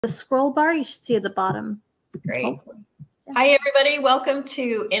The scroll bar you should see at the bottom. Great. Hopefully. Yeah. Hi, everybody. Welcome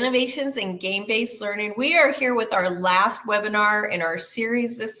to Innovations in Game-Based Learning. We are here with our last webinar in our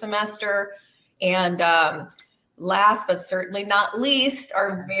series this semester. And last but certainly not least,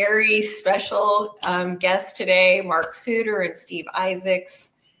 our very special guests today, Mark Suter and Steve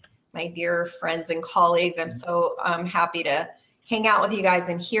Isaacs, my dear friends and colleagues. I'm so happy to hang out with you guys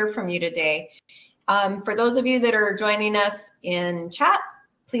and hear from you today. For those of you that are joining us in chat,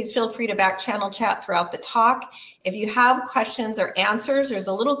 please feel free to back channel chat throughout the talk. If you have questions or answers, there's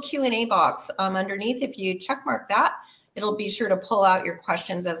a little Q&A box underneath. If you check mark that, it'll be sure to pull out your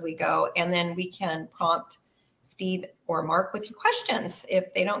questions as we go, and then we can prompt Steve or Mark with your questions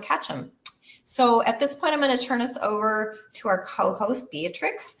if they don't catch them. So at this point, I'm going to turn us over to our co-host,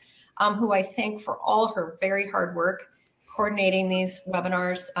 Beatrix, who I thank for all her very hard work coordinating these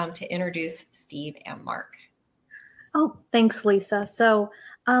webinars to introduce Steve and Mark. Oh, thanks, Lisa. So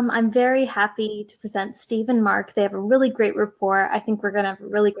I'm very happy to present Steve and Mark. They have a really great rapport. I think we're going to have a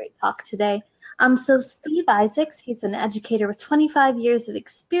really great talk today. So Steve Isaacs, he's an educator with 25 years of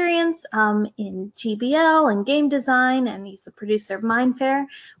experience in GBL and game design, and he's the producer of Mindfair,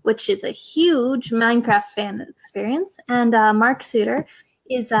 which is a huge Minecraft fan experience. And Mark Suter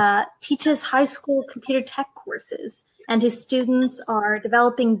teaches high school computer tech courses, and his students are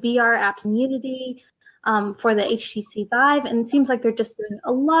developing VR apps in Unity, for the HTC Vive, and it seems like they're just doing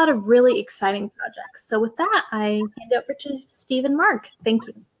a lot of really exciting projects. So with that, I hand it over to Steve and Mark. Thank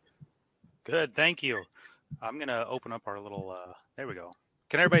you. Good, thank you. I'm going to open up our little, there we go.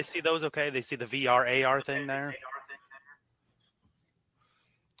 Can everybody see those okay? They see the VR, AR thing there?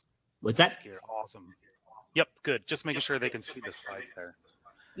 What's that? Awesome. Yep, good. Just making sure they can see the slides there.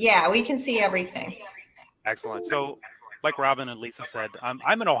 Yeah, we can see everything. Excellent. So like Robin and Lisa said,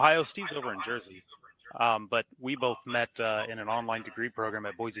 I'm in Ohio, Steve's over in Jersey. But we both met in an online degree program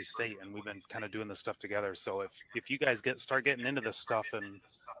at Boise State, and we've been kind of doing this stuff together. So if you guys start getting into this stuff and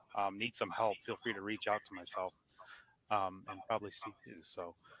need some help, feel free to reach out to myself and probably Steve too.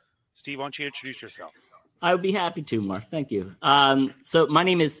 So Steve, why don't you introduce yourself? I would be happy to, Mark. Thank you. So my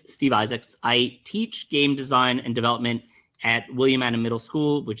name is Steve Isaacs. I teach game design and development at William Adam Middle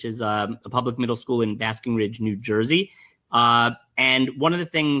School, which is a public middle school in Basking Ridge, New Jersey. And one of the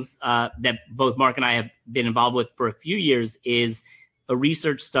things that both Mark and I have been involved with for a few years is a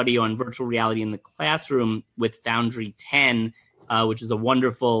research study on virtual reality in the classroom with Foundry 10, which is a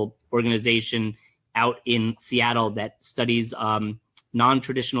wonderful organization out in Seattle that studies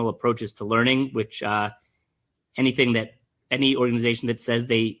non-traditional approaches to learning, which any organization that says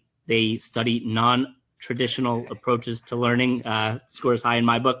they study non-traditional approaches to learning scores high in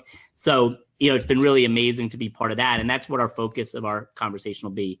my book. So it's been really amazing to be part of that. And that's what our focus of our conversation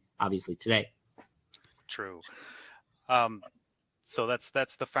will be, obviously, today. True. So that's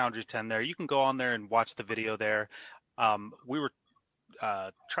the Foundry 10 there. You can go on there and watch the video there. We were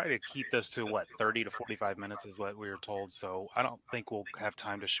trying to keep this to, 30 to 45 minutes is what we were told. So I don't think we'll have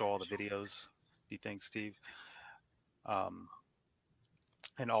time to show all the videos. Do you think, Steve?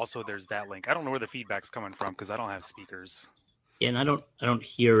 And also there's that link. I don't know where the feedback's coming from because I don't have speakers. Yeah, and I don't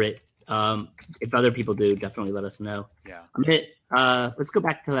hear it. If other people do, definitely let us know. Yeah. Let's go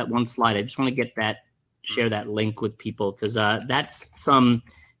back to that one slide. I just want to share that link with people because that's some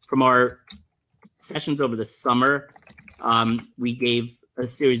from our sessions over the summer. We gave a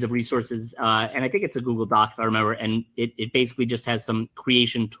series of resources, and I think it's a Google Doc if I remember, and it basically just has some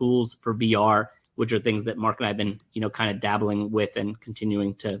creation tools for VR, which are things that Mark and I have been, kind of dabbling with and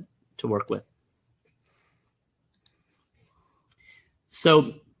continuing to work with.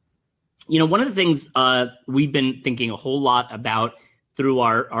 So, one of the things we've been thinking a whole lot about through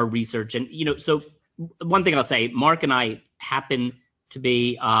our research, and so one thing I'll say, Mark and I happen to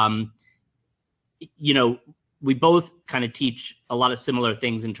be, we both kind of teach a lot of similar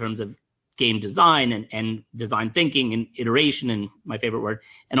things in terms of game design and design thinking and iteration, and my favorite word,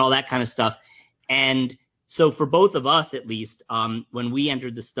 and all that kind of stuff. And so for both of us, at least, when we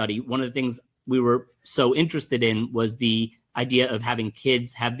entered the study, one of the things we were so interested in was the idea of having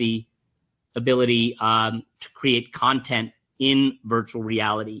kids have the ability to create content in virtual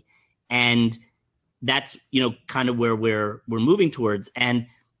reality. And that's, kind of where we're moving towards. And,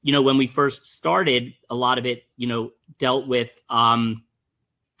 when we first started, a lot of it, dealt with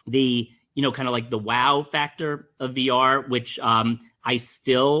the, kind of like the wow factor of VR, which I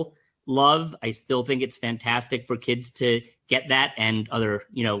still love. I still think it's fantastic for kids to get that, and other,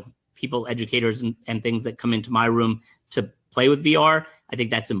 people, educators and things that come into my room to play with VR. I think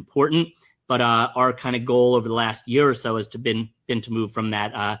that's important. But our kind of goal over the last year or so has been to move from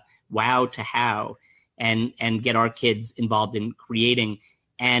that wow to how, and get our kids involved in creating.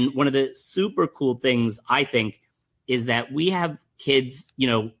 And one of the super cool things, I think, is that we have kids,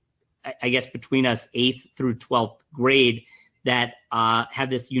 I guess between us 8th through 12th grade that have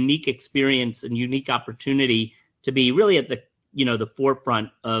this unique experience and unique opportunity to be really at the forefront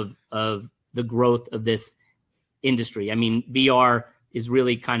of the growth of this industry. I mean, VR is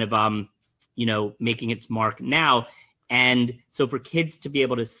really kind of making its mark now. And so for kids to be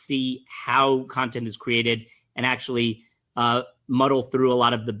able to see how content is created and actually muddle through a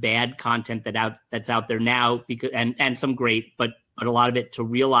lot of the bad content that's out there now, because and some great, but a lot of it, to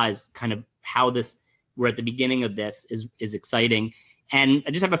realize kind of how we're at the beginning of this is exciting. And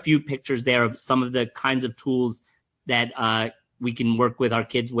I just have a few pictures there of some of the kinds of tools that we can work with our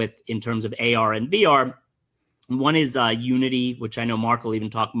kids with in terms of AR and VR. One is Unity, which I know Mark will even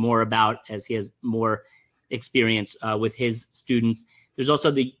talk more about as he has more experience with his students. There's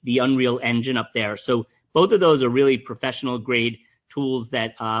also the Unreal Engine up there. So both of those are really professional grade tools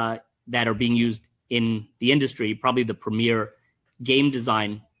that are being used in the industry, probably the premier game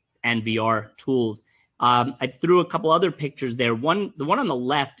design and VR tools. I threw a couple other pictures there. The one on the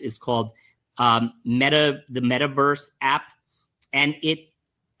left is called the Metaverse app, and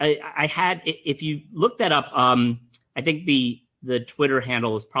I had, if you look that up, I think the Twitter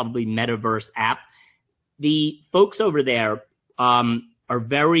handle is probably Metaverse app. The folks over there are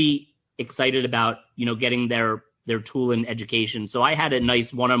very excited about getting their tool in education. So I had a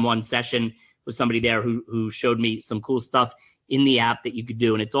nice one-on-one session with somebody there who showed me some cool stuff in the app that you could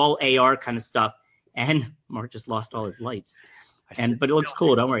do, and it's all AR kind of stuff. And Mark just lost all his lights, but it looks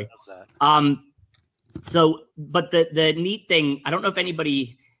cool. Don't worry. So, but the neat thing, I don't know if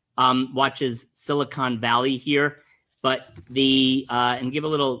anybody watches Silicon Valley here, but and give a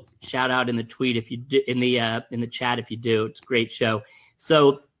little shout out in the tweet if you do, in the chat if you do. It's a great show.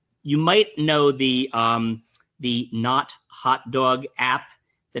 So you might know the Not Hot Dog app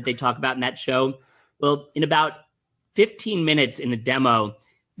that they talk about in that show. Well, in about 15 minutes in a demo,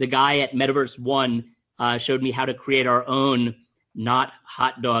 the guy at Metaverse One showed me how to create our own Not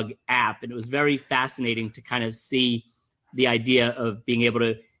Hot Dog app. And it was very fascinating to kind of see the idea of being able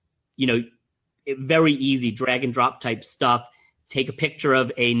to, very easy drag and drop type stuff, take a picture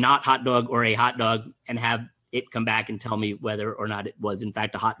of a not hot dog or a hot dog and have it come back and tell me whether or not it was in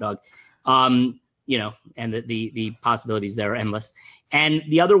fact a hot dog. And the possibilities there are endless. And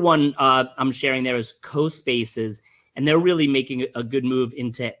the other one I'm sharing there is CoSpaces, and they're really making a good move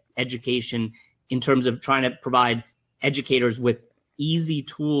into education in terms of trying to provide educators with easy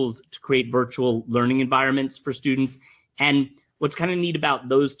tools to create virtual learning environments for students. And what's kind of neat about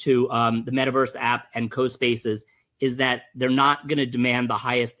those two, the Metaverse app and CoSpaces, is that they're not going to demand the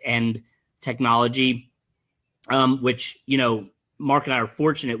highest end technology, which, Mark and I are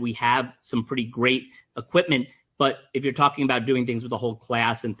fortunate. We have some pretty great equipment, but if you're talking about doing things with a whole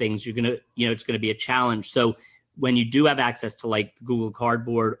class and things, you're going to, it's going to be a challenge. So when you do have access to like Google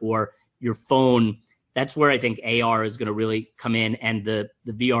Cardboard or your phone, that's where I think AR is going to really come in, and the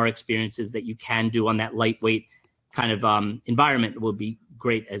VR experiences that you can do on that lightweight kind of environment will be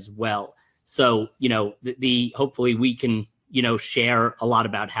great as well. So, hopefully we can, share a lot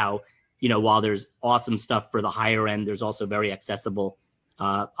about how, while there's awesome stuff for the higher end, there's also very accessible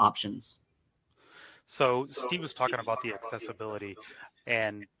options. So Steve was talking about the accessibility,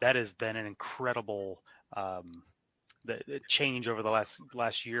 and that has been an incredible the change over the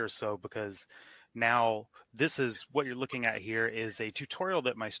last year or so, because now this is what you're looking at here is a tutorial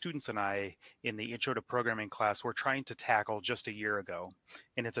that my students and I in the Intro to Programming class were trying to tackle just a year ago.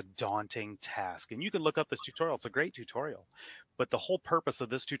 And it's a daunting task. And you can look up this tutorial. It's a great tutorial. But the whole purpose of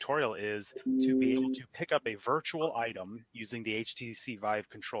this tutorial is to be able to pick up a virtual item using the HTC Vive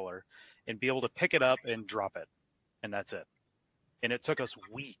controller and be able to pick it up and drop it. And that's it. And it took us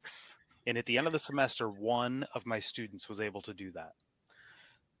weeks. And at the end of the semester, one of my students was able to do that.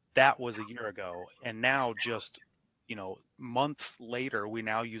 That was a year ago. And now just, months later, we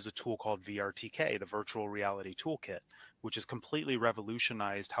now use a tool called VRTK, the Virtual Reality Toolkit, which has completely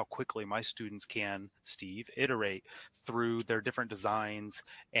revolutionized how quickly my students can, Steve, iterate through their different designs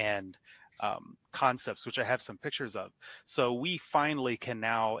and concepts, which I have some pictures of. So we finally can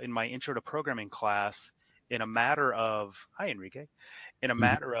now, in my Intro to Programming class, in a matter of, hi, Enrique, in a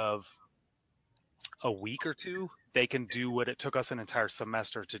matter of a week or two, they can do what it took us an entire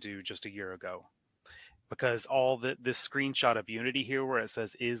semester to do just a year ago. Because all this screenshot of Unity here where it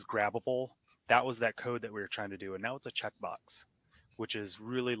says is grabbable, that was that code that we were trying to do. And now it's a checkbox, which is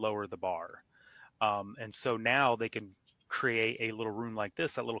really lower the bar. And so now they can create a little room like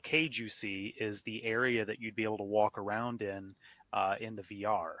this. That little cage you see is the area that you'd be able to walk around in the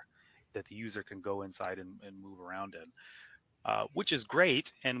VR, that the user can go inside and move around in. which is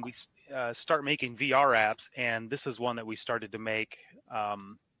great. And we start making VR apps, and this is one that we started to make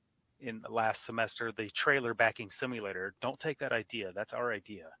in the last semester, the trailer backing simulator. Don't take that idea. That's our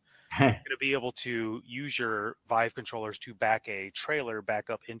idea. You're going to be able to use your Vive controllers to back a trailer back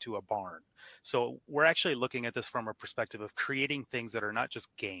up into a barn. So we're actually looking at this from a perspective of creating things that are not just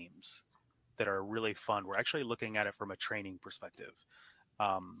games that are really fun. We're actually looking at it from a training perspective.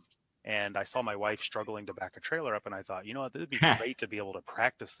 And I saw my wife struggling to back a trailer up, and I thought, you know what, this would be great to be able to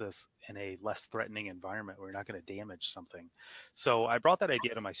practice this in a less threatening environment where you're not going to damage something. So I brought that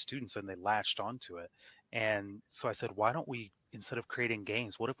idea to my students, and they latched onto it. And so I said, why don't we, instead of creating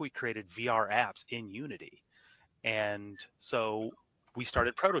games, what if we created VR apps in Unity? And so we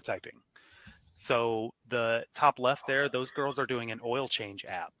started prototyping. So the top left there, those girls are doing an oil change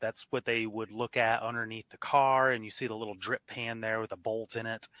app. That's what they would look at underneath the car, and you see the little drip pan there with a bolt in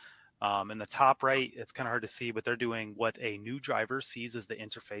it. In the top right, it's kind of hard to see, but they're doing what a new driver sees as the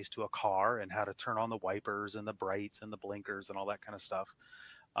interface to a car and how to turn on the wipers and the brights and the blinkers and all that kind of stuff.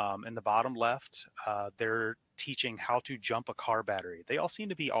 In the bottom left, they're teaching how to jump a car battery. They all seem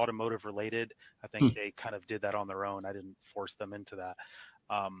to be automotive related. I think they kind of did that on their own. I didn't force them into that.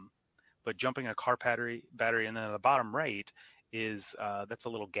 But jumping a car battery, and then at the bottom right is that's a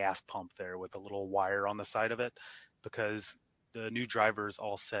little gas pump there with a little wire on the side of it, because the new drivers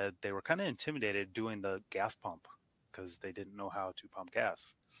all said they were kind of intimidated doing the gas pump because they didn't know how to pump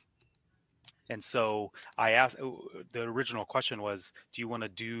gas. And so I asked, the original question was, do you want to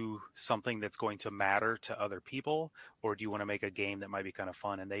do something that's going to matter to other people, or do you want to make a game that might be kind of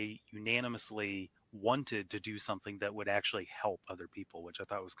fun? And they unanimously wanted to do something that would actually help other people, which I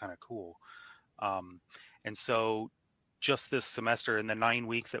thought was kind of cool. And so just this semester, in the 9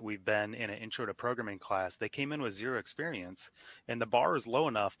 weeks that we've been in an intro to programming class, they came in with zero experience, and the bar is low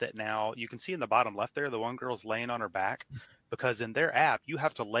enough that now you can see in the bottom left there, the one girl's laying on her back, because in their app, you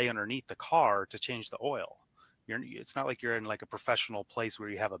have to lay underneath the car to change the oil. It's not like you're in like a professional place where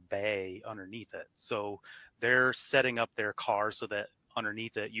you have a bay underneath it. So they're setting up their car so that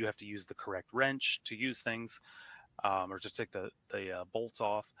underneath it, you have to use the correct wrench to use things, or to take the bolts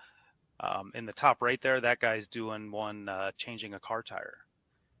off. In the top right there, that guy's doing one changing a car tire.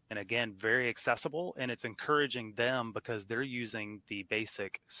 And again, very accessible, and it's encouraging them because they're using the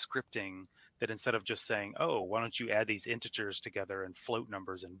basic scripting that instead of just saying, oh, why don't you add these integers together and float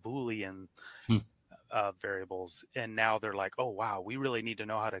numbers and Boolean variables. And now they're like, oh, wow, we really need to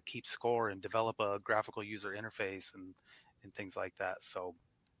know how to keep score and develop a graphical user interface and things like that. So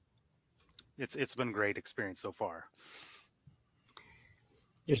it's been a great experience so far.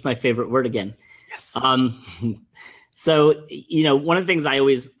 There's my favorite word again. Yes. So, you know, one of the things I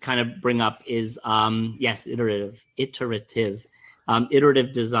always kind of bring up is, yes, iterative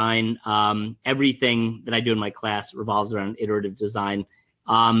design. Everything that I do in my class revolves around iterative design.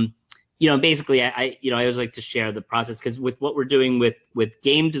 You know, basically, I always like to share the process, because with what we're doing with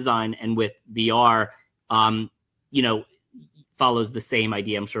game design and with VR, you know, follows the same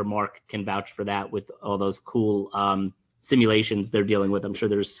idea. I'm sure Mark can vouch for that with all those cool simulations they're dealing with. I'm sure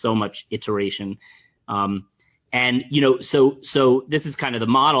there's so much iteration. And, you know, so this is kind of the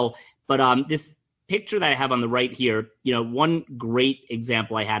model, but this picture that I have on the right here, you know, one great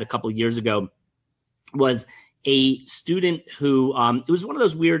example I had a couple of years ago was a student who, it was one of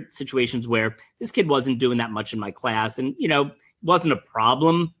those weird situations where this kid wasn't doing that much in my class, and, you know, wasn't a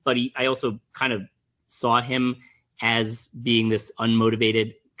problem, but I also kind of saw him as being this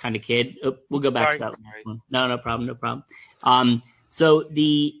unmotivated kind of kid. Oh, we'll go back to that one. No problem. So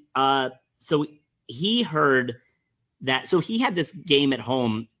he heard that, so he had this game at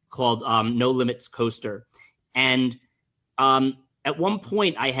home called No Limits Coaster. And at one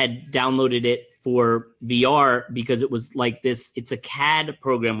point I had downloaded it for VR because it was like this, it's a CAD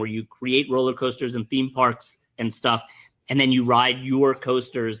program where you create roller coasters and theme parks and stuff, and then you ride your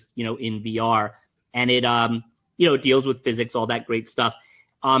coasters, you know, in VR. And it, you know, it deals with physics, all that great stuff.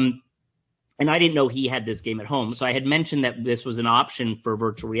 And I didn't know he had this game at home. So I had mentioned that this was an option for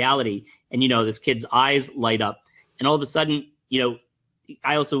virtual reality. And, you know, this kid's eyes light up. And all of a sudden, you know,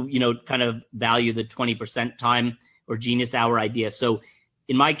 I also, you know, kind of value the 20% time or genius hour idea. So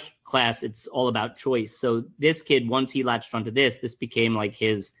in my class, it's all about choice. So this kid, once he latched onto this became like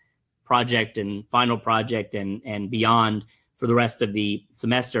his project and final project and beyond for the rest of the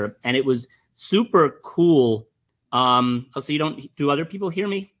semester. And it was super cool. Oh, so do other people hear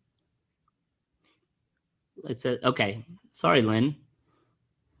me? Okay. Sorry, Lynn.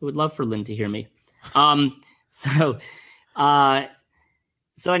 I would love for Lynn to hear me. So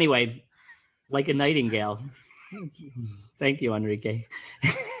anyway, like a nightingale. Thank you, Enrique.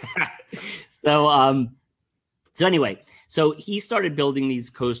 So anyway, So he started building these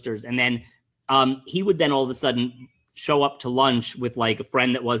coasters, and then he would then all of a sudden show up to lunch with like a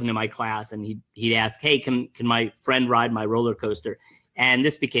friend that wasn't in my class, and he'd ask, hey, can my friend ride my roller coaster? And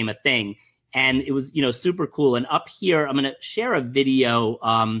this became a thing, and it was, super cool. And up here, I'm going to share a video.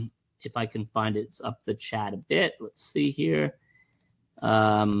 If I can find it, it's up the chat a bit. Let's see here.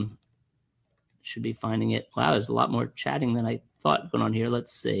 Should be finding it. Wow, there's a lot more chatting than I thought going on here.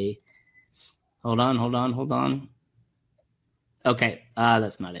 Let's see. Hold on. Okay,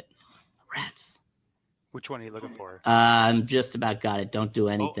 that's not it. Rats. Which one are you looking for? I'm just about got it. Don't do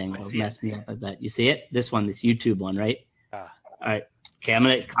anything. It'll mess me up, I bet. You see it? This YouTube one, right? All right. Okay, I'm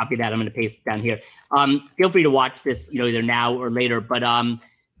going to copy that. I'm going to paste it down here. Feel free to watch this, either now or later. But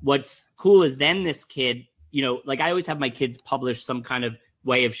what's cool is then this kid, like I always have my kids publish some kind of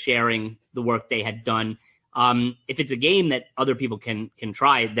way of sharing the work they had done. If it's a game that other people can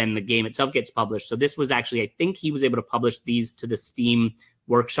try, then the game itself gets published. So this was actually, I think he was able to publish these to the Steam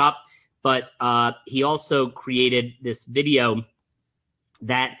workshop. But he also created this video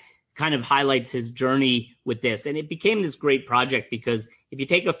that kind of highlights his journey with this. And it became this great project because if you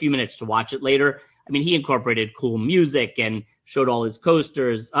take a few minutes to watch it later, I mean, he incorporated cool music and showed all his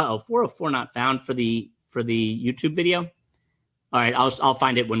coasters. 404 not found for the YouTube video. All right, I'll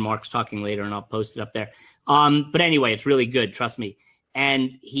find it when Mark's talking later, and I'll post it up there. But anyway, it's really good, trust me.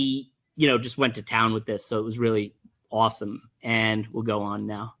 And he, just went to town with this, so it was really awesome. And we'll go on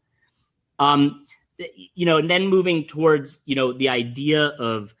now. And then moving towards, the idea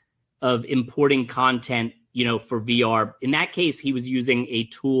of importing content, for VR. In that case, he was using a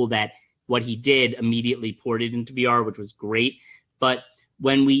tool that what he did immediately ported into VR, which was great. But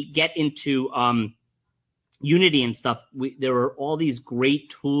when we get into Unity and stuff, there are all these great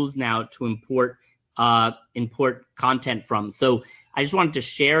tools now to import content from. So I just wanted to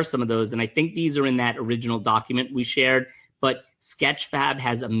share some of those. And I think these are in that original document we shared. But Sketchfab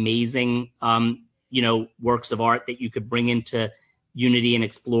has amazing, works of art that you could bring into Unity and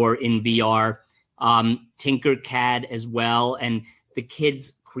explore in VR. Tinkercad as well. And the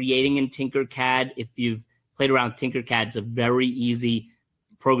kids creating in Tinkercad, if you've played around with Tinkercad, it's a very easy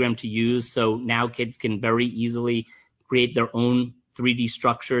program to use. So now kids can very easily create their own 3D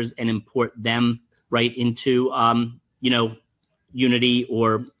structures and import them right into, Unity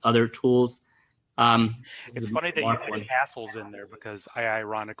or other tools. It's funny that you put castles in there because I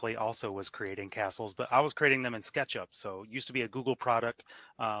ironically also was creating castles, but I was creating them in SketchUp. So it used to be a Google product,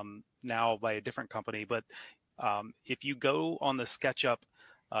 now by a different company. But if you go on the SketchUp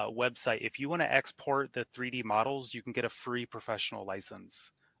website, if you want to export the 3D models, you can get a free professional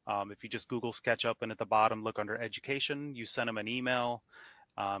license. If you just Google SketchUp and at the bottom look under education, you send them an email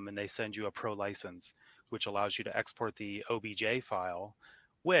and they send you a pro license, which allows you to export the OBJ file,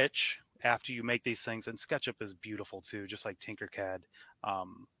 which after you make these things, and SketchUp is beautiful too, just like Tinkercad,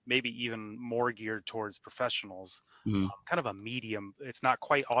 maybe even more geared towards professionals, kind of a medium. It's not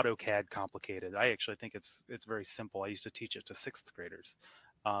quite AutoCAD complicated. I actually think it's very simple. I used to teach it to 6th graders.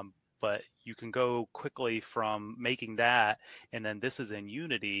 But you can go quickly from making that, and then this is in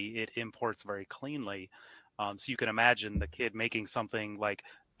Unity, it imports very cleanly. So you can imagine the kid making something like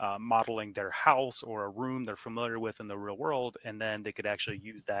modeling their house or a room they're familiar with in the real world, and then they could actually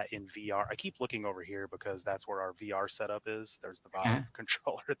use that in VR. I keep looking over here because that's where our VR setup is. There's the Vive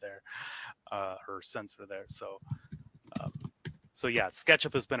controller there, or sensor there. So yeah,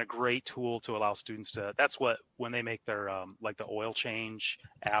 SketchUp has been a great tool to allow students to, that's what, when they make their, like the oil change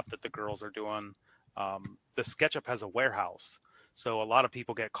app that the girls are doing, the SketchUp has a warehouse. So a lot of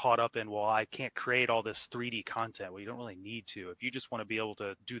people get caught up in, well, I can't create all this 3D content. Well, you don't really need to. If you just want to be able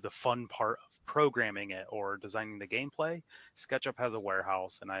to do the fun part of programming it or designing the gameplay, SketchUp has a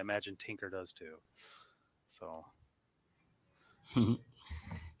warehouse, and I imagine Tinker does too. So.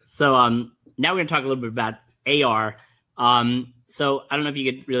 So now we're going to talk a little bit about AR. So I don't know if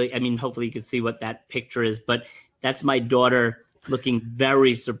you could really, I mean, hopefully you could see what that picture is, but that's my daughter looking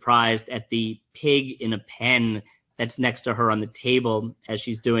very surprised at the pig in a pen that's next to her on the table as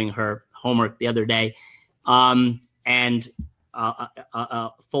she's doing her homework the other day. And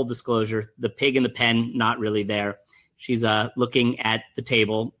full disclosure, the pig in the pen, not really there. She's looking at the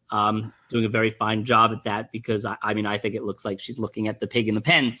table, doing a very fine job at that because I mean, I think it looks like she's looking at the pig in the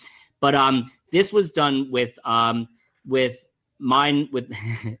pen. But this was done with Minecraft.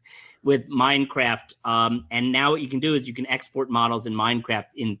 And now what you can do is you can export models in Minecraft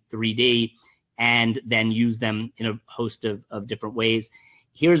in 3D and then use them in a host of different ways.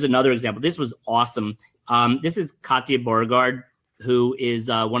 Here's another example. This was awesome. This is Katya Beauregard, who is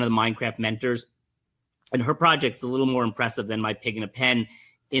one of the Minecraft mentors. And her project's a little more impressive than my pig in a pen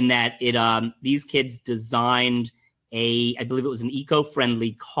in that it these kids designed I believe it was an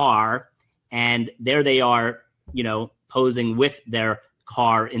eco-friendly car, and there they are, posing with their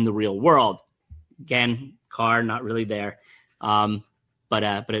car in the real world. Again, car not really there, but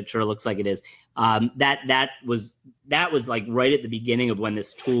it sure looks like it is. That was like right at the beginning of when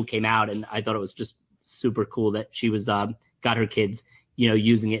this tool came out, and I thought it was just super cool that she was got her kids,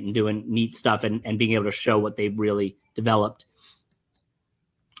 using it and doing neat stuff and being able to show what they've really developed.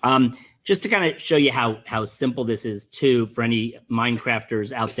 Just to kind of show you how simple this is too for any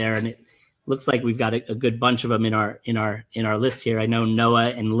Minecrafters out there, and it looks like we've got a good bunch of them in our list here. I know Noah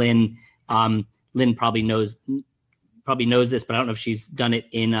and Lynn. Lynn probably knows this, but I don't know if she's done it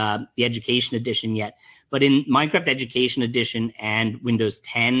in the Education Edition yet. But in Minecraft Education Edition and Windows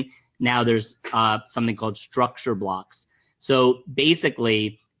 10, now there's something called structure blocks. So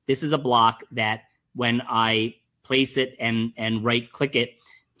basically, this is a block that when I place it and right click it,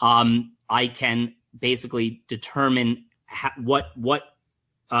 I can basically determine what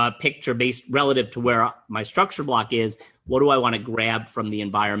picture based relative to where my structure block is. What do I want to grab from the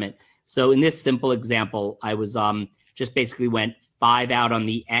environment? So in this simple example, I was just basically went 5 out on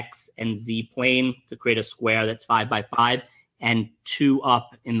the X and Z plane to create a square that's 5 by 5, and 2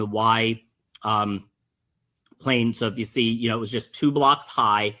 up in the Y plane. So if you see, it was just 2 blocks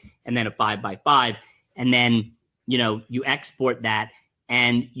high and then a 5 by 5. And then, you export that,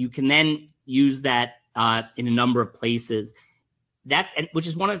 and you can then use that in a number of places. Which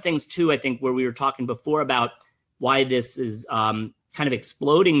is one of the things too, I think, where we were talking before about why this is kind of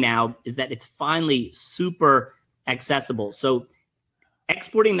exploding now, is that it's finally super accessible. So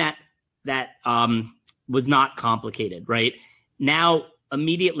exporting that was not complicated, right? Now,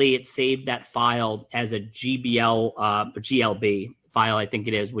 immediately it saved that file as a GBL or GLB file, I think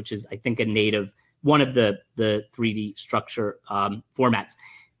it is, which is, I think, a native, one of the 3D structure formats.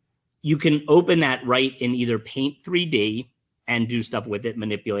 You can open that right in either Paint 3D and do stuff with it,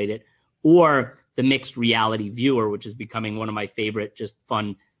 manipulate it, or the mixed reality viewer, which is becoming one of my favorite, just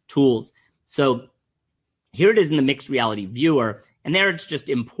fun tools. So here it is in the mixed reality viewer, and there it's just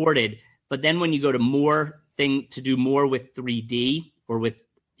imported. But then when you go to do more with 3D or with,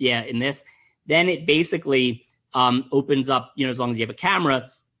 in this, then it basically opens up, as long as you have a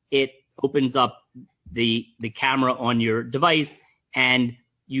camera, it opens up the camera on your device, and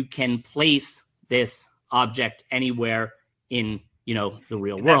you can place this object anywhere in, the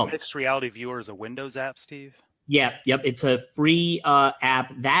real world. That mixed reality viewer is a Windows app, Steve? Yeah, yep. It's a free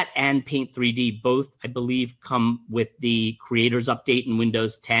app. That and Paint 3D both, I believe, come with the Creators Update in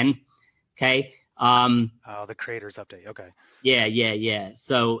Windows 10. Okay. The Creators Update. Okay. Yeah.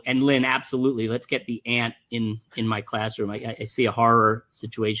 So, and Lynn, absolutely. Let's get the ant in my classroom. I see a horror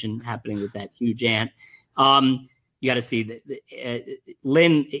situation happening with that huge ant. You got to see that,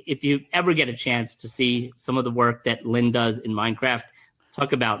 Lynn, if you ever get a chance to see some of the work that Lynn does in Minecraft,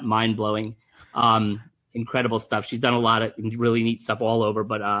 talk about mind-blowing, incredible stuff. She's done a lot of really neat stuff all over,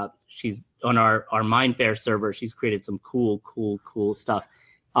 but she's on our Mindfair server. She's created some cool stuff.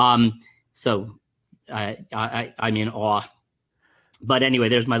 So I'm in awe. But anyway,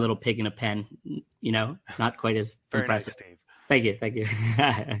 there's my little pig in a pen, not quite as Very impressive. nice, Steve. Thank you.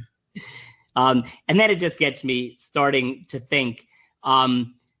 And then it just gets me starting to think,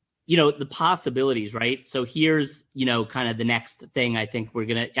 the possibilities, right? So here's, kind of the next thing I think we're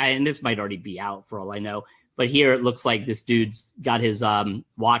going to, and this might already be out for all I know, but here it looks like this dude's got his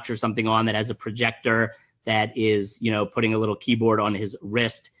watch or something on that has a projector that is, putting a little keyboard on his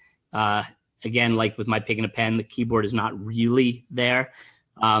wrist. Again, like with my pig and a pen, the keyboard is not really there,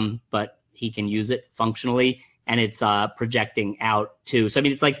 but he can use it functionally, and it's projecting out too. So, I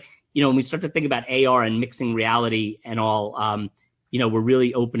mean, it's like, when we start to think about AR and mixing reality and all, we're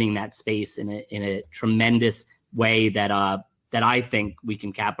really opening that space in a tremendous way that I think we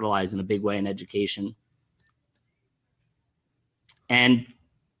can capitalize in a big way in education. And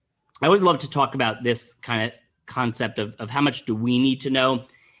I always love to talk about this kind of concept of how much do we need to know.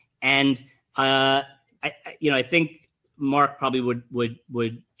 And I think Mark probably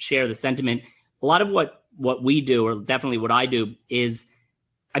would share the sentiment. A lot of what we do, or definitely what I do, is,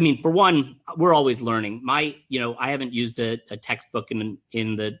 for one, we're always learning. I haven't used a textbook in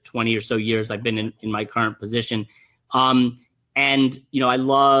the 20 or so years I've been in my current position. And I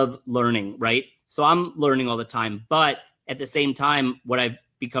love learning, right? So I'm learning all the time. But at the same time, what I've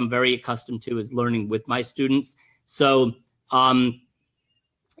become very accustomed to is learning with my students. So, I'm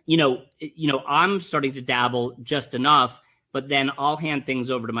starting to dabble just enough, but then I'll hand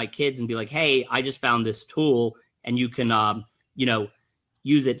things over to my kids and be like, hey, I just found this tool and you can,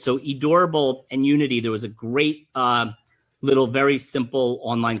 use it. So eDorable and Unity, there was a great little, very simple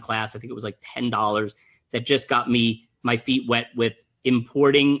online class. I think it was like $10 that just got me my feet wet with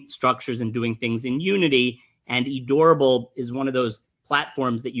importing structures and doing things in Unity. And eDorable is one of those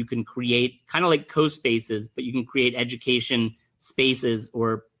platforms that you can create, kind of like CoSpaces, but you can create education spaces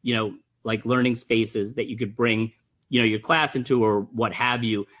or, like learning spaces that you could bring, your class into or what have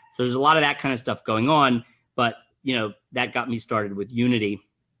you. So there's a lot of that kind of stuff going on, but, that got me started with Unity.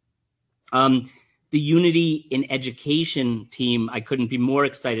 The Unity in Education team, I couldn't be more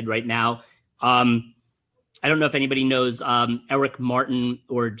excited right now. I don't know if anybody knows Eric Martin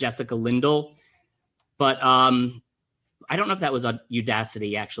or Jessica Lindell, but I don't know if that was on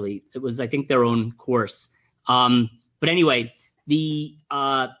Udacity, actually. It was, I think, their own course. But anyway, the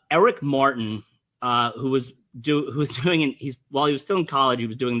Eric Martin, who was doing, while he was still in college, he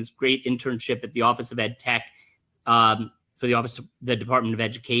was doing this great internship at the Office of Ed Tech for the Department of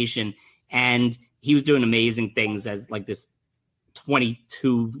Education. And he was doing amazing things as like this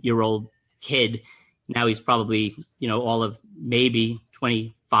 22-year-old kid. Now he's probably, all of maybe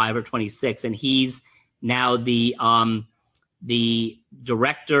 25 or 26. And he's now the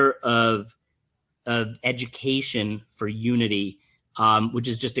director of education for Unity, which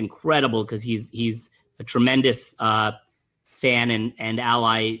is just incredible because he's a tremendous fan and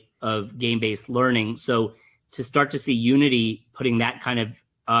ally of game-based learning. So to start to see Unity putting that kind of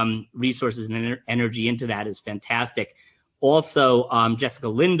resources and energy into that is fantastic. Also, Jessica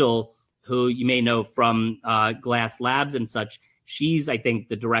Lindell, who you may know from Glass Labs and such, she's, I think,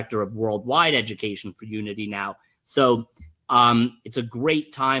 the director of worldwide education for Unity now. So it's a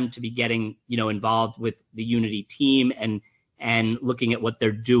great time to be getting, involved with the Unity team and looking at what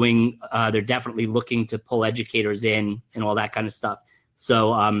they're doing. They're definitely looking to pull educators in and all that kind of stuff.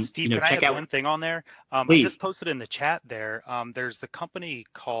 So, Steve, can check I add out one thing on there? I just posted in the chat there. There's the company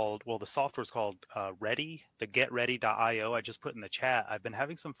called, the software's called Ready, the getready.io. I just put in the chat. I've been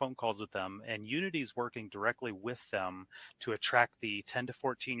having some phone calls with them, and Unity's working directly with them to attract the 10 to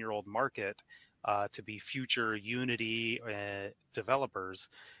 14-year-old market to be future Unity developers.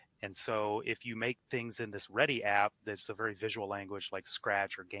 And so if you make things in this Ready app, that's a very visual language like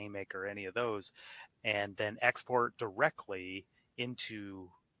Scratch or GameMaker or any of those, and then export directly into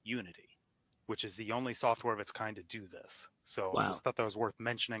Unity, which is the only software of its kind to do this. So I just thought that was worth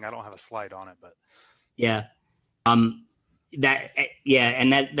mentioning. I don't have a slide on it, but yeah. That's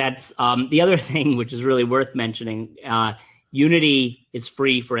the other thing which is really worth mentioning. Unity is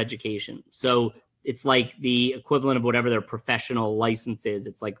free for education. So it's like the equivalent of whatever their professional license is.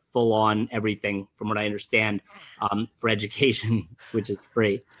 It's like full on everything from what I understand for education, which is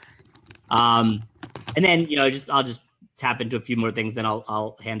free. And then, I'll just tap into a few more things, then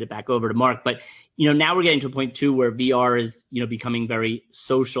I'll hand it back over to Mark. But, now we're getting to a point too where VR is, becoming very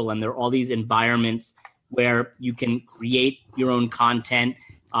social, and there are all these environments where you can create your own content.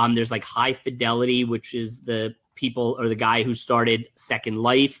 There's like High Fidelity, which is the people or the guy who started Second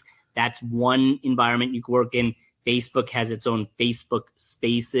Life. That's one environment you can work in. Facebook has its own Facebook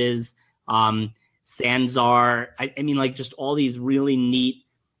Spaces. Sanzar, I mean, like just all these really neat.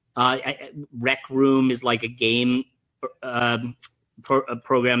 Rec Room is like a game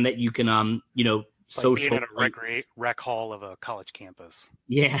program that you can, social. Like being in a rec hall of a college campus.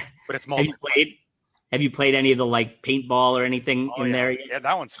 Yeah, but it's multiple. Have you played any of the like paintball or anything in there yet? Yeah,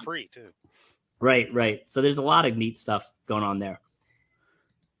 that one's free too. Right. So there's a lot of neat stuff going on there.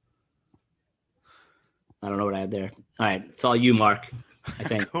 I don't know what I have there. All right, it's all you, Mark, I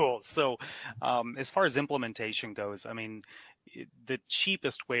think. Cool. So as far as implementation goes, I mean, the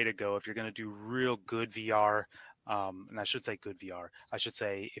cheapest way to go if you're going to do real good VR, and I should say good VR, I should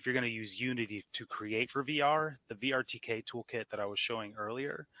say if you're going to use Unity to create for VR, the VRTK toolkit that I was showing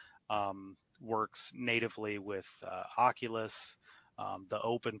earlier works natively with Oculus, the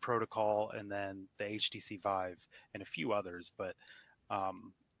Open protocol, and then the HTC Vive and a few others. But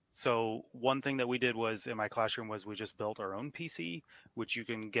so one thing that we did was in my classroom was we just built our own PC, which you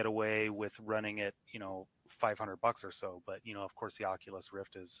can get away with running at, $500 or so. But, of course, the Oculus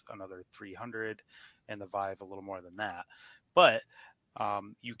Rift is another 300 and the Vive a little more than that. But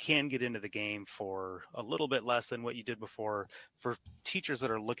you can get into the game for a little bit less than what you did before. For teachers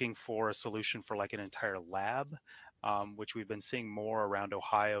that are looking for a solution for like an entire lab, which we've been seeing more around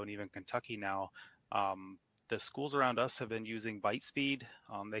Ohio and even Kentucky now, the schools around us have been using Bytespeed.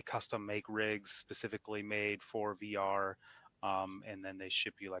 They custom make rigs specifically made for VR, and then they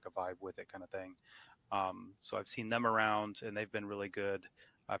ship you like a Vive with it kind of thing. So I've seen them around, and they've been really good.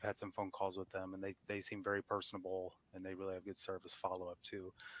 I've had some phone calls with them, and they seem very personable, and they really have good service follow-up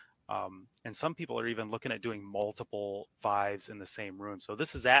too. And some people are even looking at doing multiple Vives in the same room. So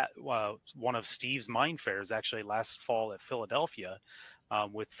this is at one of Steve's Mind Fairs actually last fall at Philadelphia.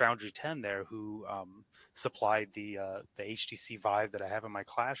 with Foundry 10 there, who supplied the HTC Vive that I have in my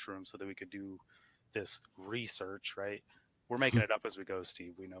classroom so that we could do this research, right? We're making it up as we go,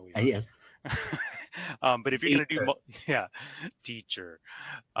 Steve. We know we are. Yes. But if you're going to do, yeah, teacher.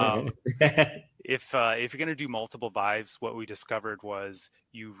 If you're going to do multiple Vives, what we discovered was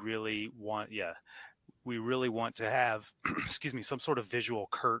you really want, we really want to have, excuse me, some sort of visual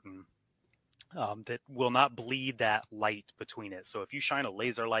curtain that will not bleed that light between it. So if you shine a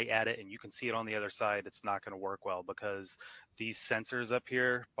laser light at it and you can see it on the other side, it's not going to work well, because these sensors up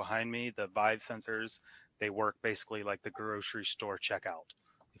here behind me, the Vive sensors, they work basically like the grocery store checkout,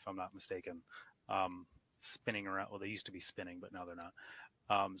 if I'm not mistaken. Spinning around, well, they used to be spinning, but now they're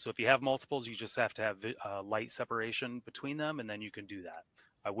not. So if you have multiples, you just have to have light separation between them, and then you can do that.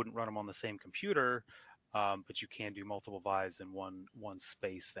 I wouldn't run them on the same computer, but you can do multiple Vives in one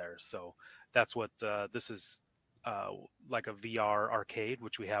space there. So that's what this is, like a VR arcade,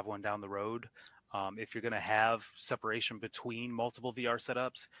 which we have one down the road. If you're going to have separation between multiple VR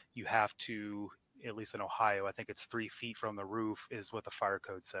setups, you have to, at least in Ohio, I think it's 3 feet from the roof is what the fire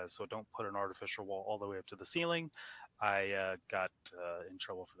code says. So don't put an artificial wall all the way up to the ceiling. I got in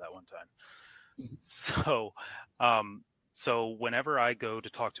trouble for that one time. So whenever I go to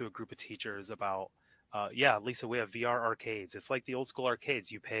talk to a group of teachers about, yeah, Lisa, we have VR arcades. It's like the old school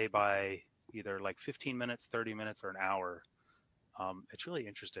arcades. You pay by either like 15 minutes, 30 minutes, or an hour. It's really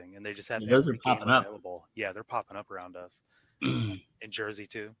interesting, and they just have Those are every game popping up. available. Yeah, they're popping up around us. In Jersey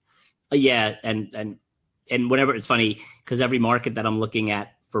too. Yeah, and whenever, it's funny because every market that I'm looking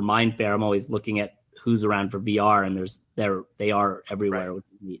at for Mind Fair, I'm always looking at who's around for VR, and they are everywhere. Right. Which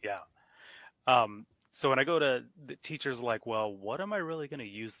is neat. Yeah. So when I go to the teachers, like, well, what am I really going to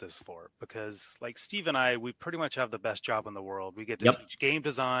use this for? Because like Steve and I, we pretty much have the best job in the world. We get to Yep. teach game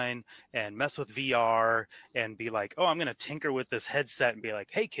design and mess with VR and be like, oh, I'm going to tinker with this headset and be like,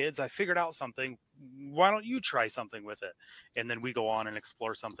 hey kids, I figured out something. Why don't you try something with it? And then we go on and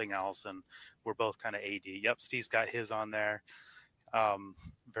explore something else. And we're both kind of AD. Yep. Steve's got his on there.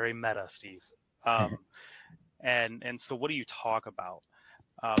 Very meta, Steve. And so what do you talk about?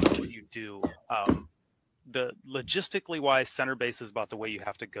 What do you do? The logistically wise, center base is about the way you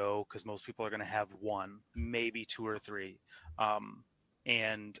have to go, because most people are going to have one, maybe two or three.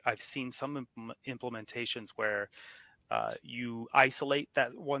 And I've seen some implementations where you isolate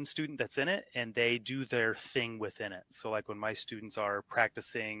that one student that's in it and they do their thing within it. So like when my students are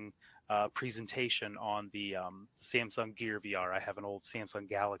practicing presentation on the Samsung Gear VR, I have an old Samsung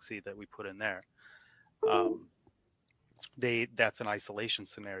Galaxy that we put in there. That's an isolation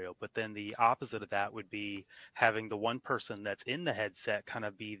scenario. But then the opposite of that would be having the one person that's in the headset kind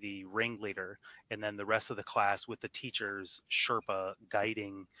of be the ringleader, and then the rest of the class with the teacher's Sherpa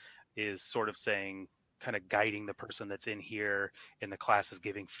guiding is sort of saying, kind of guiding the person that's in here, and the class is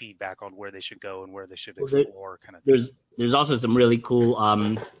giving feedback on where they should go and where they should explore. Kind of there's also some really cool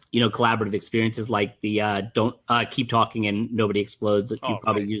collaborative experiences, like the don't keep talking and nobody explodes. You've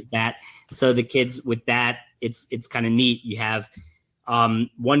probably used that. So the kids with that, it's kind of neat. You have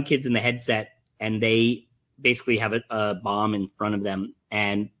one kid's in the headset and they basically have a bomb in front of them,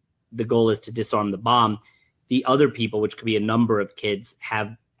 and the goal is to disarm the bomb. The other people, which could be a number of kids,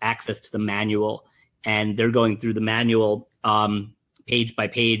 have access to the manual, and they're going through the manual page by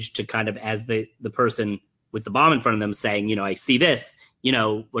page to kind of, as the person with the bomb in front of them saying, I see this,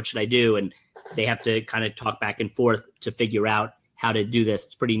 what should I do? And they have to kind of talk back and forth to figure out how to do this.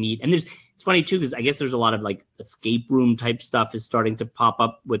 It's pretty neat. And it's funny too, because I guess there's a lot of like escape room type stuff is starting to pop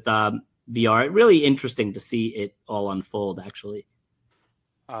up with VR. Really interesting to see it all unfold, actually.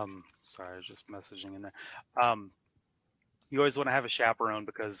 Sorry, I was just messaging in there. You always want to have a chaperone,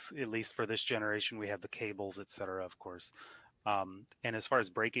 because at least for this generation, we have the cables, etc., of course. And as far as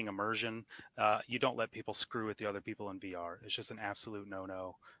breaking immersion, you don't let people screw with the other people in VR. It's just an absolute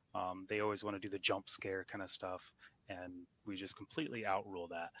no-no. They always want to do the jump scare kind of stuff, and we just completely outrule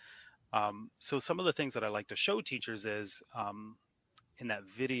that. So some of the things that I like to show teachers is, in that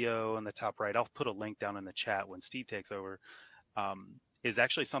video in the top right, I'll put a link down in the chat when Steve takes over, is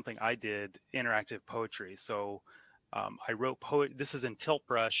actually something I did, interactive poetry. So I wrote this is in Tilt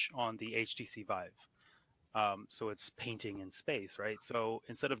Brush on the HTC Vive. So it's painting in space, right? So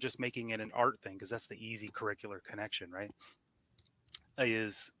instead of just making it an art thing, because that's the easy curricular connection, right,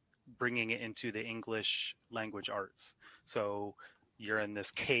 is bringing it into the English language arts. So you're in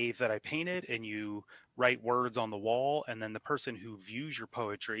this cave that I painted, and you write words on the wall, and then the person who views your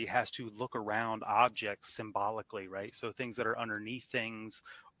poetry has to look around objects symbolically, right? So things that are underneath things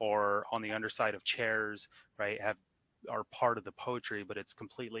or on the underside of chairs, right, are part of the poetry, but it's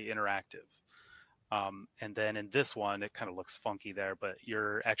completely interactive. And then in this one, it kind of looks funky there, but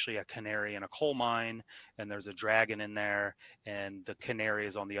you're actually a canary in a coal mine, and there's a dragon in there, and the canary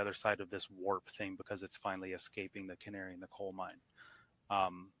is on the other side of this warp thing because it's finally escaping the canary in the coal mine.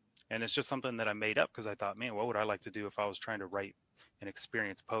 And it's just something that I made up because I thought, man, what would I like to do if I was trying to write and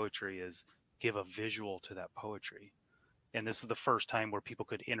experience poetry, is give a visual to that poetry. And this is the first time where people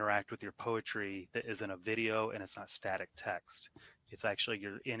could interact with your poetry that isn't a video and it's not static text. It's actually,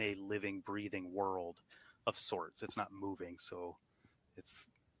 you're in a living, breathing world of sorts. It's not moving. So it's,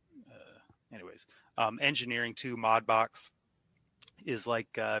 anyways, engineering 2 mod box is like,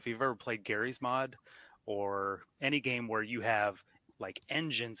 if you've ever played Gary's Mod or any game where you have like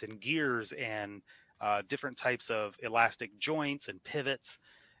engines and gears and different types of elastic joints and pivots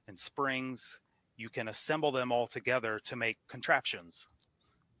and springs, you can assemble them all together to make contraptions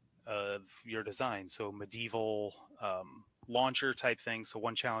of your design. So medieval launcher type things. So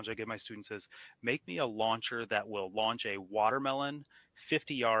one challenge I give my students is, make me a launcher that will launch a watermelon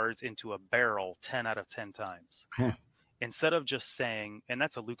 50 yards into a barrel 10 out of 10 times. Instead of just saying, and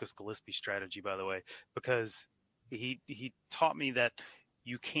that's a Lucas Gillespie strategy, by the way, because he taught me that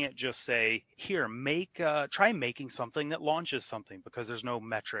you can't just say, here, try making something that launches something, because there's no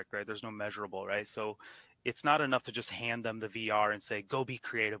metric, right? There's no measurable, right? So it's not enough to just hand them the VR and say, go be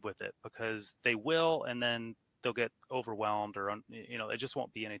creative with it, because they will, and then they'll get overwhelmed, or, it just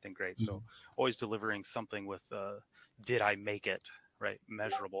won't be anything great. Mm-hmm. So always delivering something with, did I make it, right?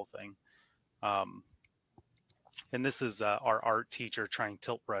 Measurable thing. And this is our art teacher trying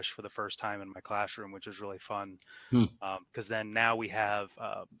tilt brush for the first time in my classroom, which is really fun. Because then now we have,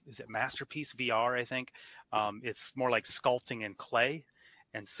 is it Masterpiece VR, I think? It's more like sculpting in clay.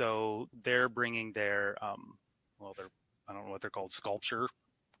 And so they're bringing their, I don't know what they're called, sculpture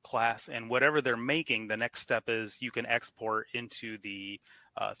class. And whatever they're making, the next step is you can export into the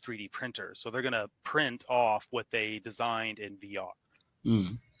 3D printer. So they're going to print off what they designed in VR.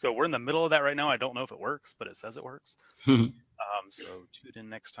 So we're in the middle of that right now. I don't know if it works, but it says it works. So tune in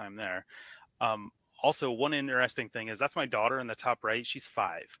next time there. Also, one interesting thing is, that's my daughter in the top right. She's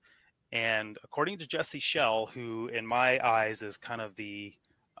 5. And according to Jesse Schell, who in my eyes is kind of the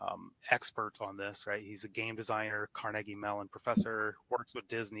expert on this, right? He's a game designer, Carnegie Mellon professor, works with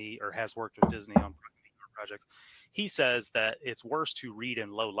Disney, or has worked with Disney on projects. He says that it's worse to read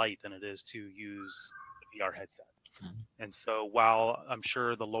in low light than it is to use the VR headset. And so while I'm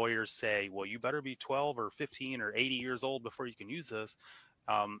sure the lawyers say, well, you better be 12 or 15 or 80 years old before you can use this,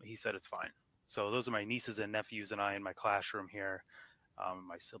 he said it's fine. So those are my nieces and nephews and I in my classroom here,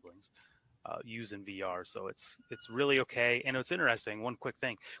 my siblings, using VR. So it's really okay. And it's interesting, one quick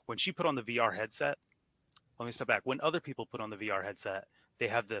thing. When she put on the VR headset, let me step back. When other people put on the VR headset, they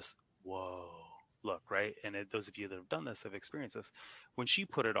have this, whoa, look, right? And those of you that have done this have experienced this. When she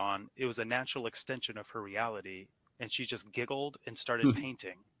put it on, it was a natural extension of her reality. And she just giggled and started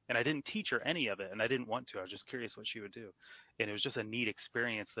painting. And I didn't teach her any of it, and I didn't want to. I was just curious what she would do. And it was just a neat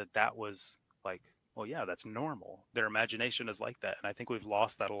experience that was like, well, yeah, that's normal. Their imagination is like that. And I think we've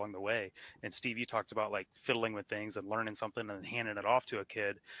lost that along the way. And Steve, you talked about like fiddling with things and learning something and handing it off to a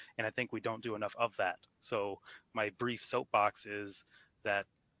kid. And I think we don't do enough of that. So my brief soapbox is that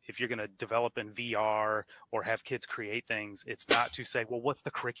if you're going to develop in VR or have kids create things, it's not to say, well, what's the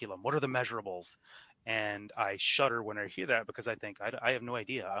curriculum? What are the measurables? And I shudder when I hear that, because I think I have no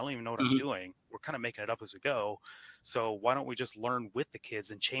idea. I don't even know what I'm doing. We're kind of making it up as we go. So why don't we just learn with the kids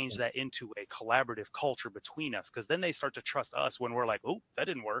and change that into a collaborative culture between us? Because then they start to trust us when we're like, oh, that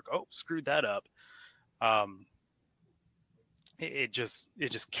didn't work. Oh, screwed that up. It just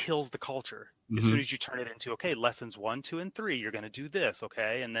kills the culture. As soon as you turn it into, okay, lessons 1, 2, and 3, you're going to do this,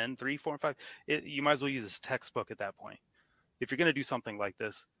 okay, and then 3, 4, and 5. You might as well use this textbook at that point. If you're going to do something like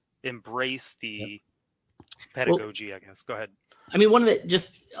this, embrace the pedagogy, I guess. Go ahead. I mean, one of the,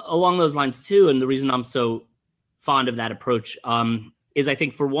 just along those lines too, and the reason I'm so fond of that approach is, I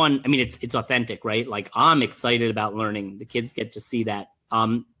think, for one, I mean, it's authentic, right? Like, I'm excited about learning. The kids get to see that.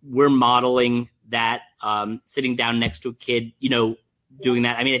 We're modeling that, sitting down next to a kid, doing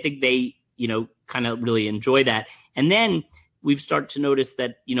that. I mean, I think they, kind of really enjoy that. And then we've started to notice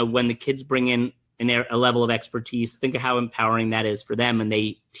that, when the kids bring in a level of expertise, think of how empowering that is for them, and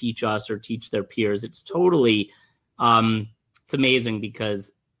they teach us or teach their peers. It's totally, it's amazing,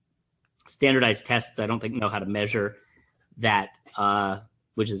 because standardized tests, I don't think, know how to measure that,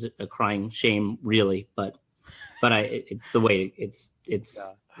 which is a crying shame, really. But it's the way it's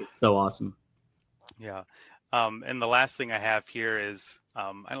so awesome. Yeah. And the last thing I have here is,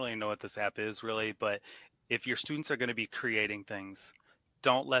 I don't even know what this app is really, but if your students are going to be creating things,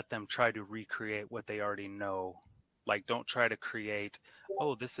 don't let them try to recreate what they already know. Like, don't try to create,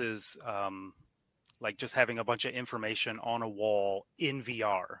 oh, this is like just having a bunch of information on a wall in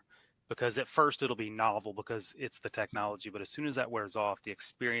VR. Because at first it'll be novel because it's the technology, but as soon as that wears off, the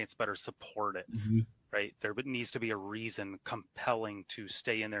experience better support it, right? There needs to be a reason compelling to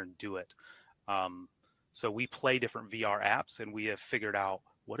stay in there and do it. So we play different VR apps, and we have figured out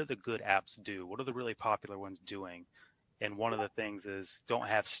what do the good apps do? What are the really popular ones doing? And one of the things is don't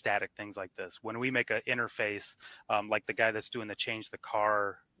have static things like this. When we make an interface, like the guy that's doing the change the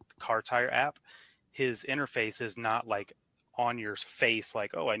car tire app, his interface is not like on your face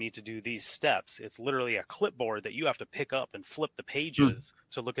like, oh, I need to do these steps. It's literally a clipboard that you have to pick up and flip the pages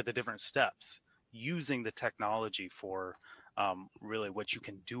to look at the different steps, using the technology for really what you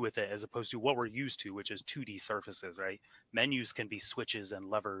can do with it, as opposed to what we're used to, which is 2D surfaces, right? Menus can be switches and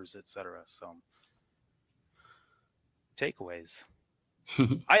levers, etc. So takeaways.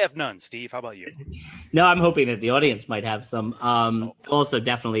 I have none. Steve, how about you? No, I'm hoping that the audience might have some. Also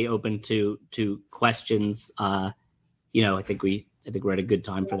definitely open to questions. I think we're at a good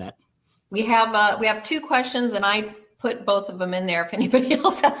time for that. We have 2 questions, and I put both of them in there. If anybody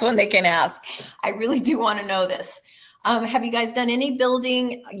else has one, they can ask. I really do want to know this. Have you guys done any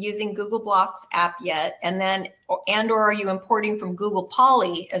building using Google Blocks app yet? Or are you importing from Google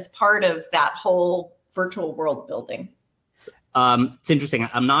Poly as part of that whole virtual world building? It's interesting.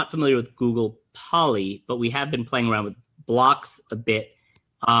 I'm not familiar with Google Poly, but we have been playing around with Blocks a bit,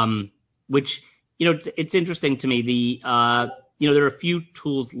 which, it's interesting to me. There are a few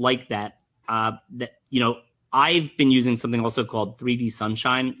tools like that, I've been using something also called 3D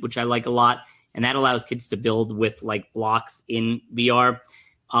Sunshine, which I like a lot. And that allows kids to build with like blocks in VR.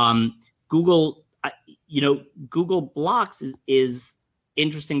 Google Blocks is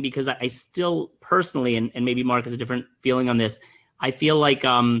interesting because I still personally, and maybe Mark has a different feeling on this, I feel like,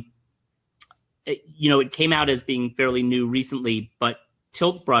 it came out as being fairly new recently, but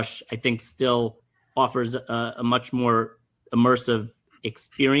Tilt Brush, I think, still offers a much more immersive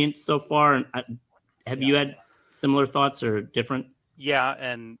experience so far. Have you had similar thoughts or different? Yeah,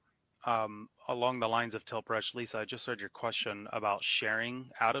 and along the lines of Tilt Brush, Lisa, I just heard your question about sharing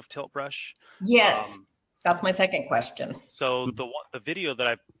out of Tilt Brush. Yes, that's my second question. So the video that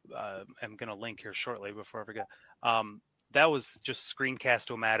I am going to link here shortly before I forget, that was just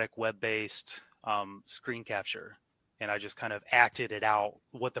Screencast-O-Matic web-based screen capture. And I just kind of acted it out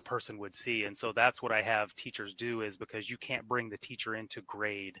what the person would see. And so that's what I have teachers do, is because you can't bring the teacher in to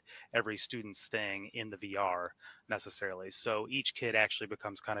grade every student's thing in the VR necessarily. So each kid actually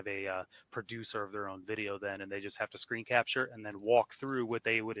becomes kind of a producer of their own video then, and they just have to screen capture and then walk through what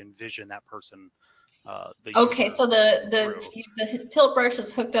they would envision that person. Okay, so the Tilt Brush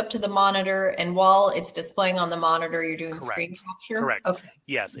is hooked up to the monitor, and while it's displaying on the monitor, you're doing screen capture? Correct. Okay.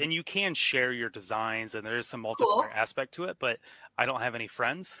 Yes, and you can share your designs, and there is some multiplayer aspect to it, but I don't have any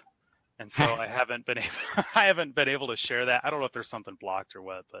friends, and so I haven't been able to share that. I don't know if there's something blocked or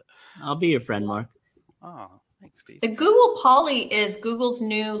what, but I'll be your friend, Mark. Oh, thanks, Steve. The Google Poly is Google's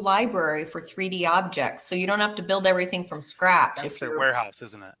new library for 3D objects, so you don't have to build everything from scratch. That's their warehouse,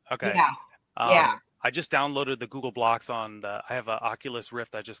 isn't it? Okay. Yeah. Yeah. I just downloaded the Google Blocks I have an Oculus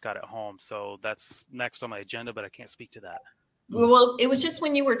Rift I just got at home, so that's next on my agenda, but I can't speak to that. Well, it was just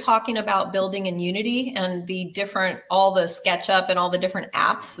when you were talking about building in Unity and all the SketchUp and all the different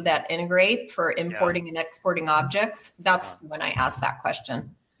apps that integrate for importing and exporting objects. That's when I asked that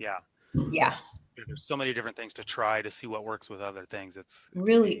question. Yeah. Yeah. There's so many different things to try to see what works with other things. It's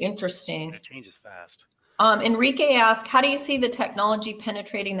really interesting. It changes fast. Enrique asked, how do you see the technology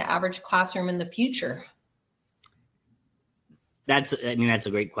penetrating the average classroom in the future? That's a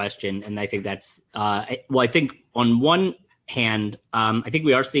great question. And I think that's, I think on one hand, I think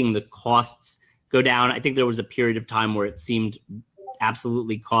we are seeing the costs go down. I think there was a period of time where it seemed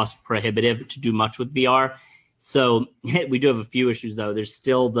absolutely cost prohibitive to do much with VR. So we do have a few issues, though. There's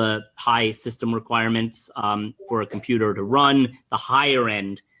still the high system requirements for a computer to run, the higher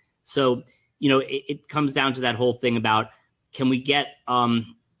end. So it comes down to that whole thing about, can we get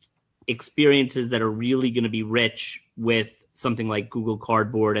experiences that are really going to be rich with something like Google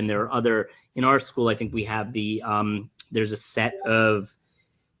Cardboard? And there are other, in our school, I think we have there's a set of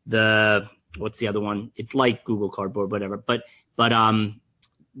what's the other one? It's like Google Cardboard, whatever. But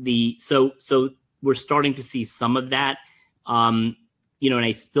so we're starting to see some of that, and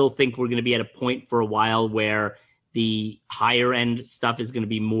I still think we're going to be at a point for a while where the higher end stuff is going to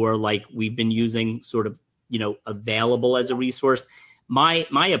be more like we've been using, sort of, available as a resource. My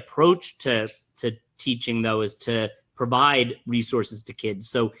approach to teaching, though, is to provide resources to kids.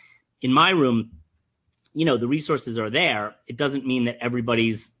 So in my room, the resources are there. It doesn't mean that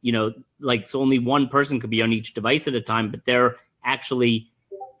everybody's, so only one person could be on each device at a time, but they're actually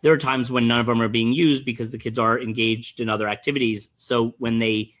there are times when none of them are being used because the kids are engaged in other activities. So when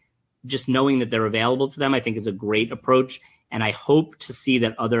they, just knowing that they're available to them, I think is a great approach. And I hope to see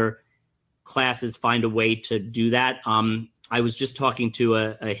that other classes find a way to do that. I was just talking to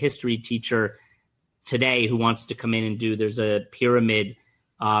a history teacher today who wants to come in and do, there's a pyramid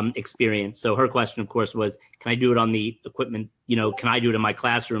experience. So her question, of course, was, can I do it on the equipment? You know, can I do it in my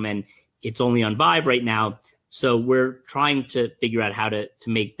classroom? And it's only on Vive right now. So we're trying to figure out how to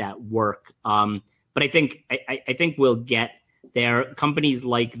make that work. But I think we'll get there. Companies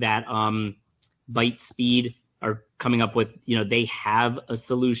like that, Byte Speed, are coming up with, you know, they have a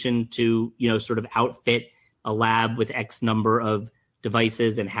solution to, you know, sort of outfit a lab with X number of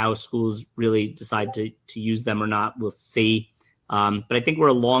devices, and how schools really decide to use them or not, we'll see. But I think we're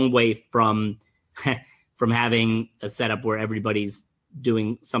a long way from from having a setup where everybody's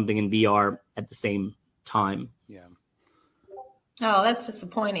doing something in VR at the same time. Yeah. Oh, that's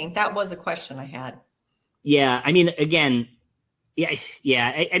disappointing. That was a question I had. Yeah, I mean, again,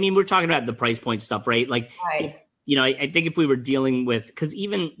 yeah. I mean, we're talking about the price point stuff, right? Like, Right. you know, I think if we were dealing with, because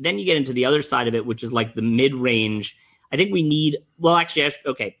even then you get into the other side of it, which is like the mid-range. I think we need, well, actually,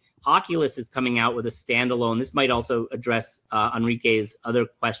 okay, Oculus is coming out with a standalone. This might also address Enrique's other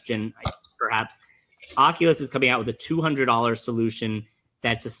question, perhaps. Oculus is coming out with a $200 solution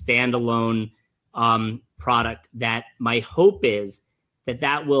that's a standalone product that my hope is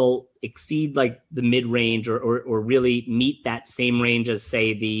that will exceed like the mid-range or really meet that same range as,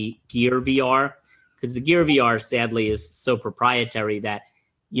 say, the Gear VR. Because the Gear VR, sadly, is so proprietary that,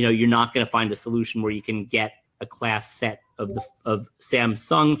 you know, you're not going to find a solution where you can get a class set of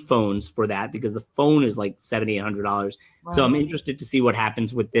Samsung phones for that, because the phone is like $700-800. Right. So I'm interested to see what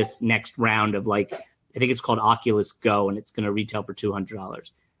happens with this next round of, like, I think it's called Oculus Go, and it's going to retail for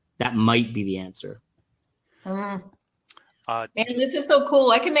 $200. That might be the answer. Man, this is so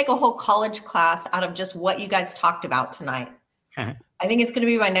cool. I can make a whole college class out of just what you guys talked about tonight. I think it's going to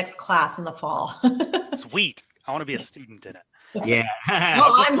be my next class in the fall. Sweet. I want to be a student in it. Yeah. No,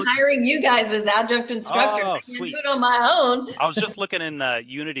 I'm hiring you guys as adjunct instructors. Oh, I can't sweet. do it on my own. I was just looking in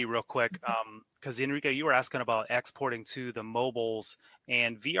Unity real quick, because Enrique, you were asking about exporting to the mobiles,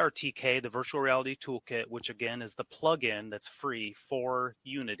 and VRTK, the virtual reality toolkit, which again is the plugin that's free for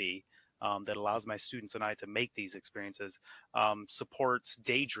Unity, that allows my students and I to make these experiences, supports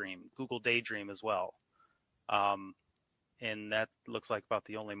Daydream, Google Daydream as well. And that looks like about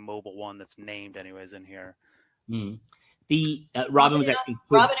the only mobile one that's named anyways in here. The Robin was asking.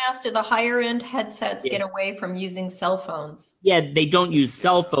 Robin asked, do the higher end headsets get away from using cell phones? Yeah, they don't use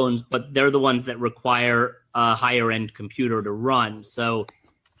cell phones, but they're the ones that require a higher end computer to run. So,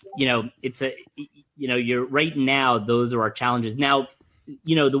 you know, it's you're right now, those are our challenges. Now,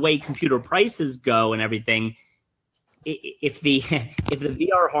 you know, the way computer prices go and everything, if the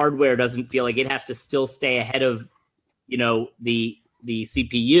VR hardware doesn't feel like it has to still stay ahead of, you know, the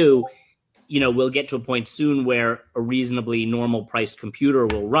CPU, you know, we'll get to a point soon where a reasonably normal priced computer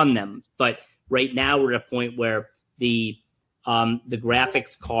will run them. But right now we're at a point where the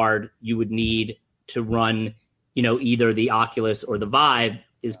graphics card you would need to run, you know, either the Oculus or the Vive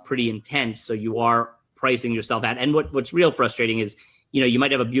is pretty intense. So you are pricing yourself out. And what's real frustrating is, you know, you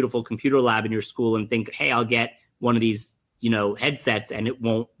might have a beautiful computer lab in your school and think, hey, I'll get one of these, you know, headsets, and it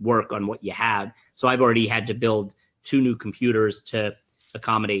won't work on what you have. So I've already had to build 2 new computers to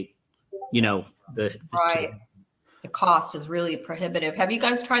accommodate, you know, the right. The cost is really prohibitive. Have you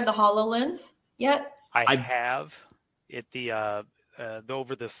guys tried the HoloLens yet? I have it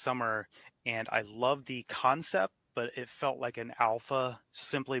over the summer, and I love the concept, but it felt like an alpha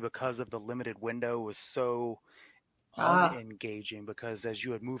simply because of the limited window was so unengaging, because as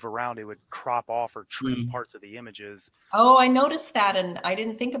you would move around, it would crop off or trim parts of the images. Oh, I noticed that, and I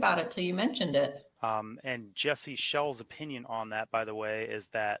didn't think about it till you mentioned it. And Jesse Schell's opinion on that, by the way, is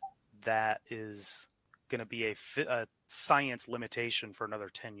that is going to be a science limitation for another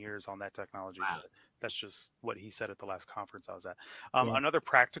 10 years on that technology. Wow. That's just what he said at the last conference I was at. Another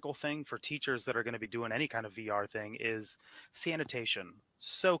practical thing for teachers that are going to be doing any kind of VR thing is sanitation.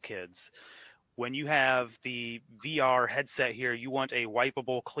 So kids, when you have the VR headset here, you want a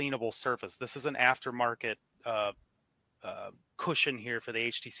wipeable, cleanable surface. This is an aftermarket cushion here for the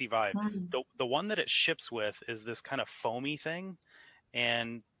HTC Vive. The one that it ships with is this kind of foamy thing,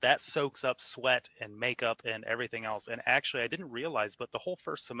 and that soaks up sweat and makeup and everything else. And actually, I didn't realize, but the whole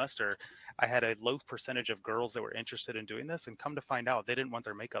first semester, I had a low percentage of girls that were interested in doing this, and come to find out, they didn't want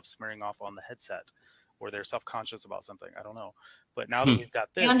their makeup smearing off on the headset, or they're self-conscious about something. I don't know. But now that we've got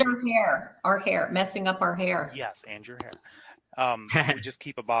this. And our hair, messing up our hair. Yes, and your hair. We just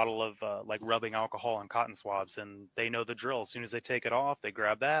keep a bottle of like rubbing alcohol on cotton swabs, and they know the drill. As soon as they take it off, they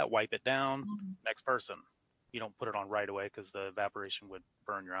grab that, wipe it down, next person. You don't put it on right away because the evaporation would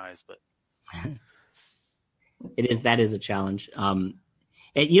burn your eyes, but that is a challenge. And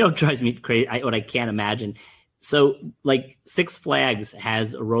it drives me crazy. What I can't imagine. So like Six Flags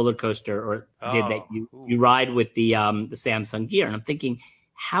has a roller coaster, or did that you ride with the Samsung Gear, and I'm thinking,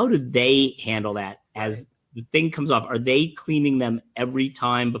 how do they handle that as the thing comes off? Are they cleaning them every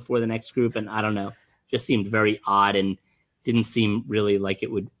time before the next group? And I don't know, just seemed very odd and didn't seem really like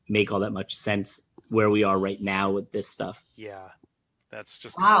it would make all that much sense where we are right now with this stuff. Yeah, that's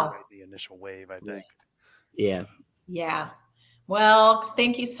just kind of the initial wave, I think. Yeah. Well,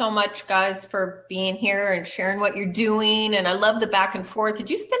 thank you so much, guys, for being here and sharing what you're doing. And I love the back and forth. Did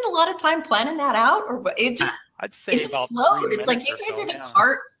you spend a lot of time planning that out, or it just? I'd say it just about flowed. It's like you guys are the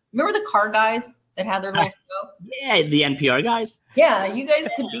car. Remember the car guys that had their little show? Yeah, the NPR guys. Yeah, you guys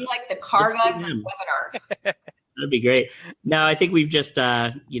could be like the car guys of webinars. That'd be great. No, I think we've just,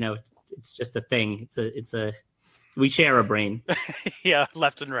 it's just a thing. It's a, we share a brain. Yeah,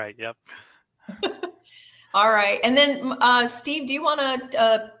 left and right. Yep. All right. And then, Steve, do you want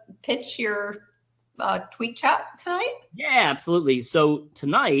to pitch your tweet chat tonight? Yeah, absolutely. So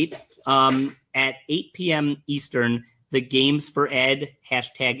tonight at 8 p.m. Eastern, the Games for Ed,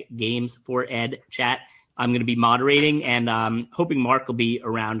 #Games for Ed chat, I'm going to be moderating, and hoping Mark will be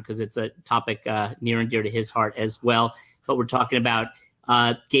around because it's a topic near and dear to his heart as well. But we're talking about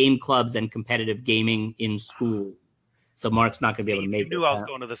game clubs and competitive gaming in school. So Mark's not going to be able to make it. You knew I was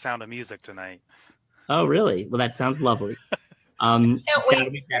going to the Sound of Music tonight. Oh, really? Well, that sounds lovely. Can't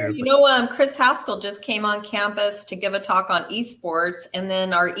wait. Chris Haskell just came on campus to give a talk on esports, and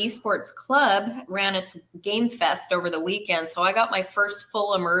then our esports club ran its Game Fest over the weekend. So I got my first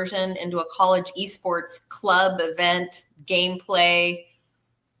full immersion into a college esports club event, gameplay.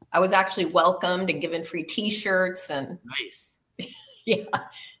 I was actually welcomed and given free T-shirts, and nice.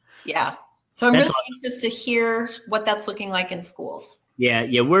 Yeah. So I'm really anxious to hear what that's looking like in schools.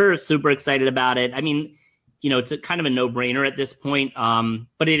 Yeah, we're super excited about it. I mean, it's a kind of a no-brainer at this point,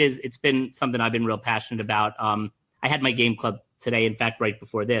 but it's been something I've been real passionate about. I had my game club today, in fact, right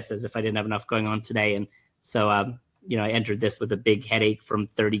before this, as if I didn't have enough going on today. And so, I entered this with a big headache from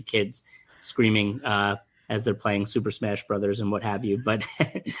 30 kids screaming as they're playing Super Smash Brothers and what have you. But,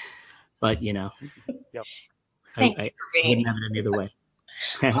 Yep. Thank you for being. I wouldn't have it any other way.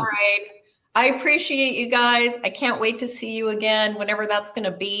 All right. I appreciate you guys. I can't wait to see you again, whenever that's going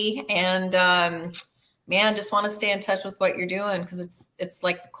to be. And man, just want to stay in touch with what you're doing, because it's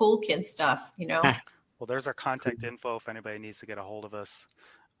like the cool kid stuff, Well, there's our contact info if anybody needs to get a hold of us.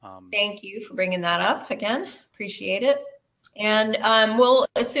 Thank you for bringing that up again. Appreciate it. And we'll,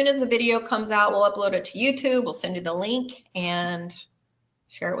 as soon as the video comes out, we'll upload it to YouTube. We'll send you the link and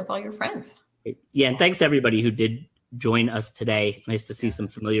share it with all your friends. Yeah, and thanks everybody who did join us today. Nice to see some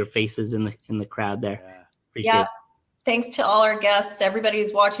familiar faces in the crowd there. Appreciate it. Thanks to all our guests, everybody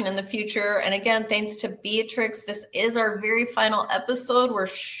who's watching in the future. And again, thanks to Beatrix. This is our very final episode. We're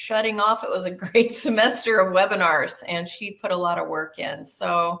shutting off. It was a great semester of webinars, and she put a lot of work in.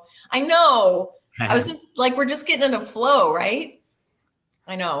 So I know. I was just like, we're just getting in a flow, right?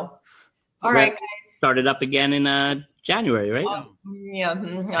 I know. All right, guys. Started up again in January, right? Yeah.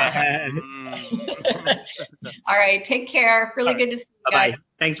 All right. Take care. Really good to see you guys. Bye-bye.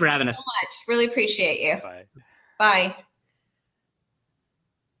 Thanks for having us. So much. Really appreciate you. Bye. Bye.